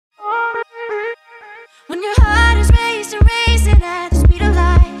When your heart is racing at the speed of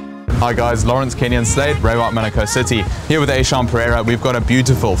light. Hi guys, Lawrence Kenyon-Slade, Raywat Manukau City. Here with AESHAN PERERA, we've got a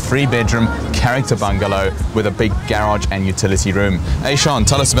beautiful 3-bedroom character bungalow with a big garage and utility room. AESHAN,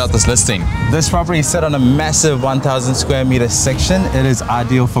 tell us about this listing. This property is set on a massive 1,000 square meter section. It is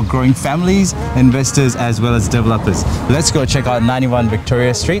ideal for growing families, investors, as well as developers. Let's go check out 91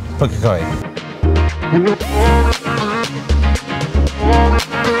 Victoria Street, Pukekohe.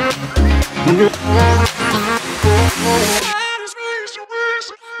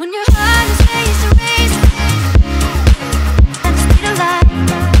 When your heart is racing at the speed of light.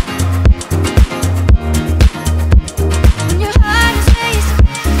 When your heart is racing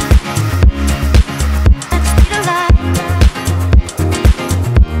at the speed of light.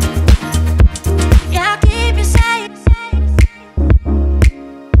 Yeah, I'll keep you safe.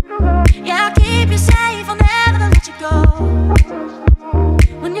 Yeah, I'll keep you safe. I'll never let you go.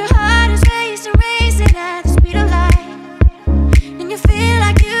 When your heart is racing at the speed of light. You feel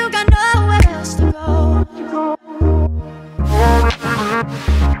like you got nowhere else to go.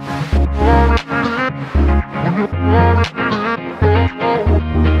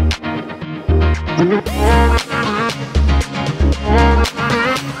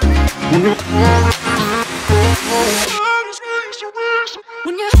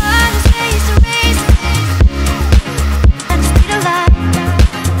 When your heart is racing at the speed of light. When your heart is racing at the speed of light.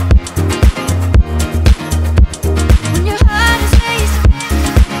 When your heart is racing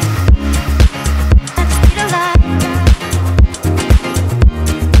at the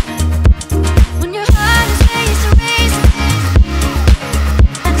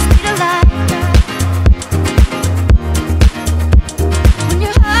speed of light. When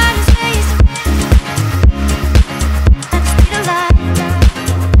your heart is racing at the speed of light.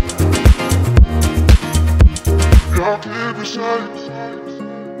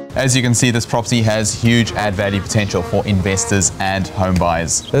 As you can see, this property has huge add value potential for investors and home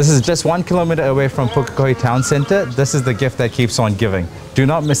buyers. This is just 1 kilometer away from Pukekohe Town Centre. This is the gift that keeps on giving. Do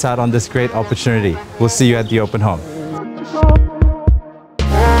not miss out on this great opportunity. We'll see you at the open home.